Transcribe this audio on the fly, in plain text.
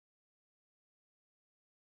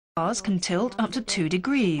Cars can tilt up to 2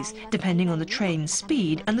 degrees, depending on the train's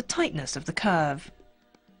speed and the tightness of the curve.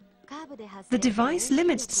 The device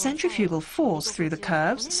limits the centrifugal force through the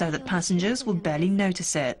curves so that passengers will barely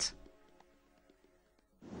notice it.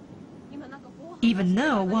 Even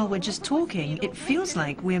now, while we're just talking, it feels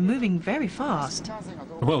like we're moving very fast.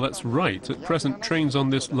 Well, that's right. At present, trains on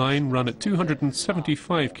this line run at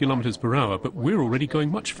 275 kilometers per hour, but we're already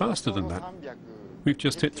going much faster than that. We've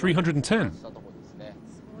just hit 310.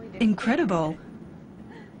 Incredible.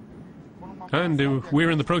 And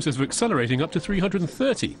we're in the process of accelerating up to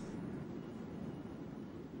 330.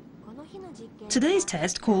 Today's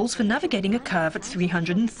test calls for navigating a curve at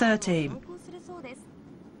 330.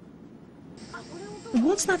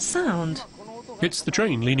 What's that sound? It's the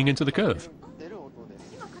train leaning into the curve.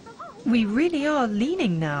 We really are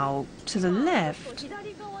leaning now to the left.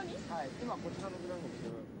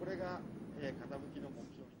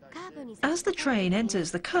 As the train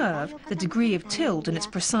enters the curve, the degree of tilt and its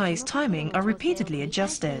precise timing are repeatedly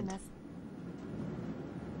adjusted.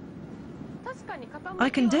 I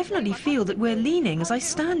can definitely feel that we're leaning as I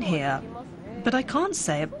stand here, but I can't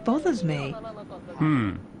say it bothers me.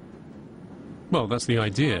 Well, that's the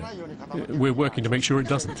idea. We're working to make sure it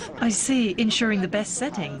doesn't. I see, ensuring the best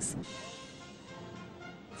settings.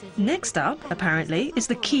 Next up, apparently, is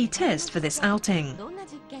the key test for this outing.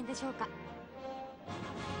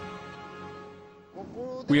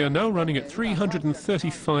 We are now running at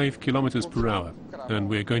 335 kilometers per hour, and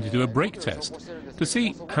we're going to do a brake test to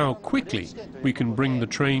see how quickly we can bring the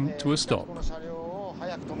train to a stop.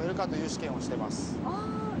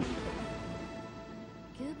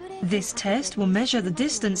 This test will measure the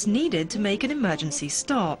distance needed to make an emergency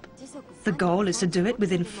stop. The goal is to do it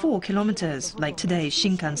within 4 kilometers, like today's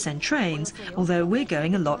Shinkansen trains, although we're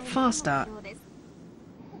going a lot faster.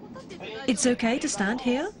 It's okay to stand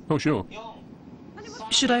here? Oh, sure.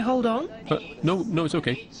 Should I hold on? No, it's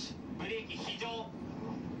okay.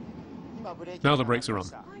 Now the brakes are on.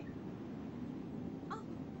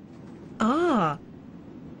 Ah!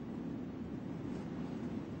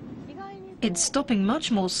 It's stopping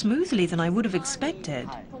much more smoothly than I would have expected.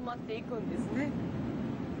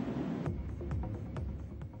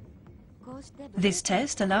 This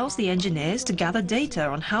test allows the engineers to gather data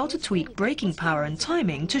on how to tweak braking power and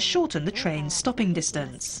timing to shorten the train's stopping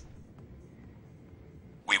distance.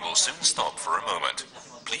 We will soon stop for a moment.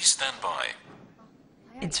 Please stand by.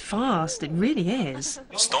 It's fast, it really is.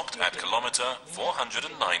 Stopped at kilometer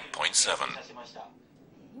 409.7.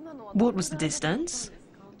 What was the distance?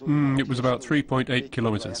 It was about 3.8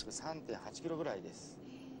 kilometers.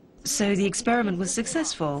 So the experiment was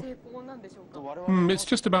successful. It's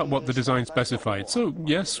just about what the design specified, so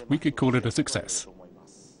yes, we could call it a success.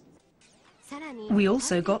 We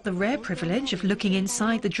also got the rare privilege of looking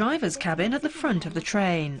inside the driver's cabin at the front of the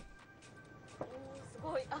train.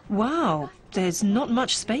 Wow, there's not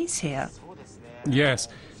much space here. Yes,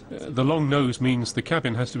 the long nose means the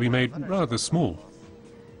cabin has to be made rather small.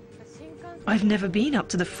 I've never been up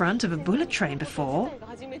to the front of a bullet train before.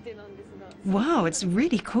 Wow, it's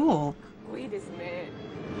really cool.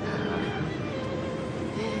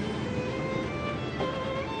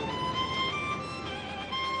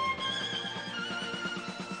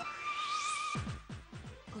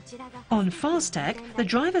 On fastek, the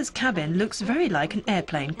driver's cabin looks very like an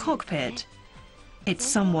airplane cockpit. Its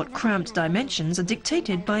somewhat cramped dimensions are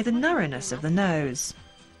dictated by the narrowness of the nose.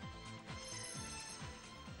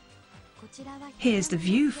 Here's the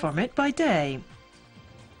view from it by day.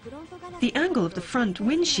 The angle of the front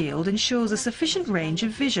windshield ensures a sufficient range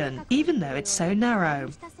of vision, even though it's so narrow.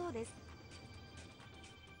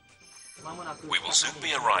 We will soon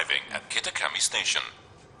be arriving at Kitakami Station.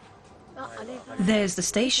 There's the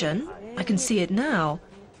station. I can see it now.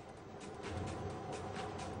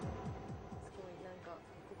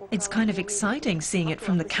 It's kind of exciting seeing it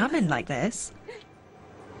from the cabin like this.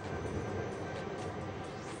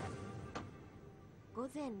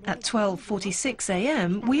 At 12:46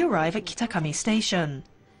 a.m., we arrive at Kitakami Station.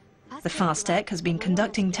 The fastek has been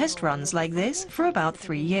conducting test runs like this for about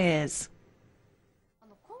 3 years.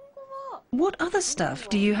 What other stuff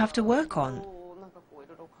do you have to work on?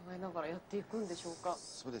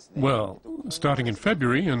 Well, starting in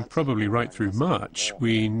February and probably right through March,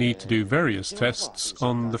 we need to do various tests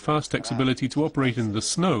on the fastek's ability to operate in the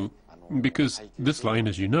snow, because this line,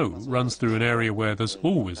 as you know, runs through an area where there's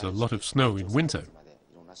always a lot of snow in winter.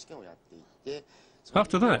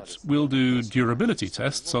 After that, we'll do durability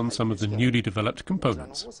tests on some of the newly developed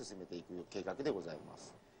components.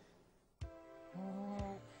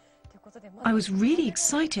 I was really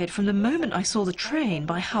excited from the moment I saw the train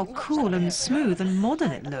by how cool and smooth and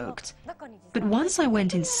modern it looked. But once I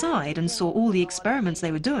went inside and saw all the experiments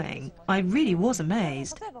they were doing, I really was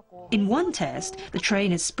amazed. In one test, the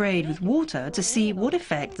train is sprayed with water to see what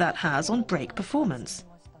effect that has on brake performance.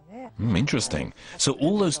 Interesting. So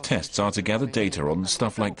all those tests are to gather data on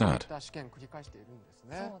stuff like that.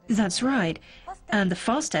 That's right. And the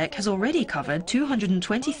fastek has already covered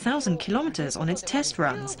 220,000 kilometers on its test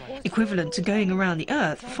runs, equivalent to going around the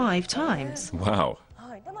Earth 5 times. Wow.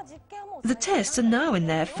 The tests are now in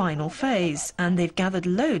their final phase, and they've gathered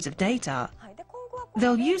loads of data.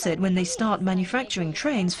 They'll use it when they start manufacturing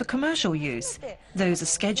trains for commercial use. Those are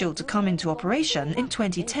scheduled to come into operation in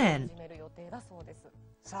 2010.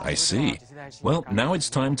 I see. Well, now it's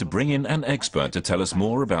time to bring in an expert to tell us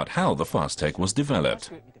more about how the fastek was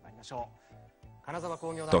developed.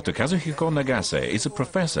 Dr. Kazuhiko Nagase is a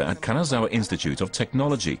professor at Kanazawa Institute of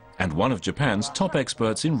Technology and one of Japan's top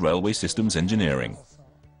experts in railway systems engineering.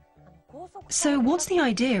 So what's the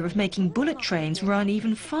idea of making bullet trains run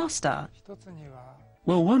even faster?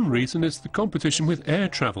 Well, one reason is the competition with air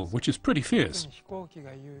travel, which is pretty fierce.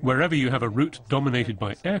 Wherever you have a route dominated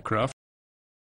by aircraft,